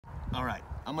All right,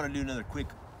 I'm gonna do another quick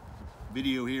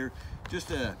video here. Just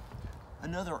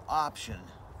another option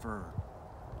for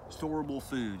storable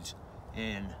foods.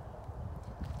 And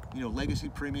you know, Legacy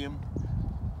Premium,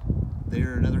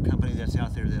 they're another company that's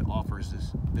out there that offers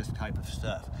this type of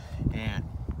stuff. And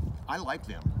I like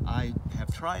them. I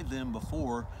have tried them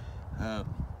before. I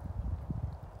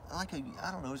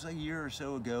don't know, it was a year or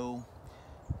so ago,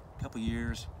 a couple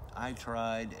years, I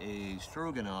tried a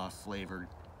stroganoff flavored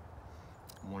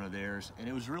one of theirs, and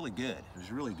it was really good. It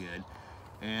was really good.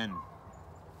 And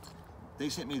they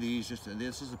sent me these,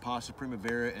 this is the pasta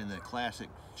primavera and the classic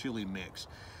chili mix.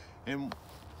 And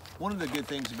one of the good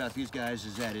things about these guys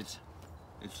is that it's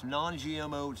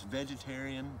non-GMO, it's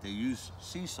vegetarian, they use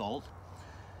sea salt,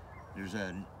 there's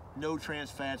no trans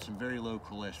fats and very low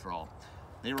cholesterol.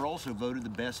 They were also voted the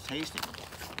best tasting.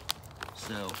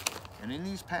 So, and in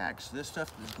these packs, this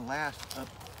stuff lasts up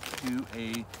to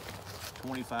a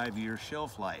 25-year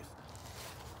shelf life.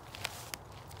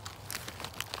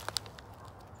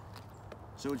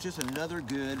 So it's just another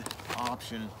good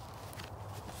option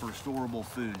for storable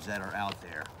foods that are out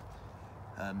there.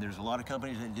 There's a lot of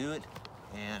companies that do it,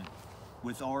 and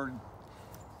with our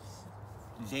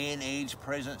day and age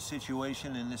present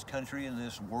situation in this country, in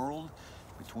this world,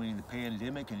 between the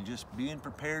pandemic and just being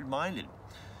prepared minded,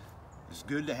 it's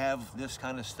good to have this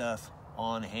kind of stuff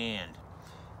on hand.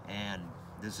 And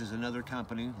this is another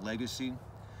company, Legacy,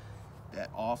 that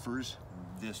offers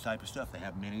this type of stuff. They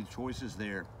have many choices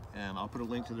there. I'll put a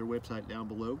link to their website down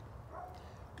below.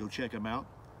 Go check them out.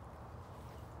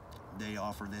 They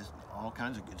offer all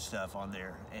kinds of good stuff on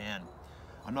there. And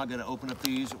I'm not gonna open up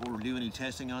these or do any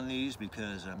testing on these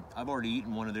because I've already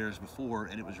eaten one of theirs before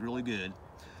and it was really good.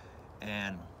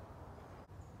 And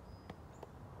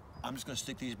I'm just gonna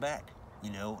stick these back,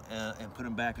 you know, and put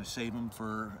them back and save them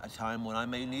for a time when I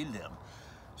may need them.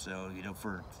 So, you know,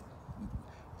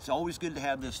 it's always good to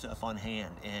have this stuff on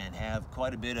hand and have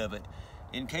quite a bit of it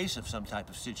in case of some type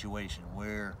of situation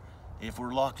where if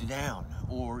we're locked down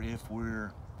or if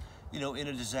we're, you know, in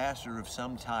a disaster of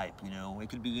some type, you know, it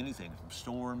could be anything from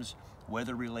storms,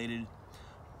 weather related,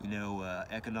 you know,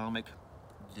 economic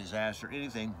disaster,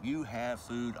 anything, you have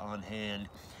food on hand,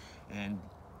 and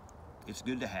it's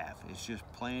good to have. It's just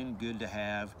plain good to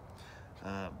have,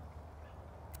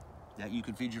 that you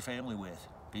can feed your family with,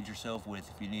 feed yourself with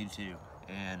if you need to,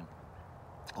 and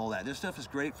all that. This stuff is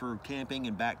great for camping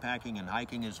and backpacking and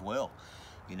hiking as well,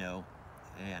 you know,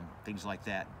 and things like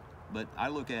that. But I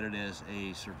look at it as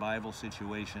a survival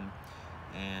situation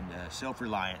and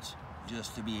self-reliance,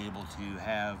 just to be able to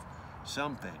have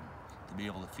something to be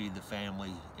able to feed the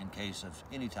family in case of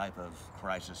any type of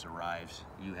crisis arrives.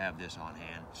 You have this on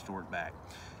hand, stored back.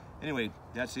 Anyway,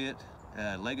 that's it.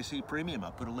 Legacy Premium.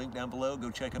 I'll put a link down below. Go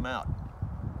check them out.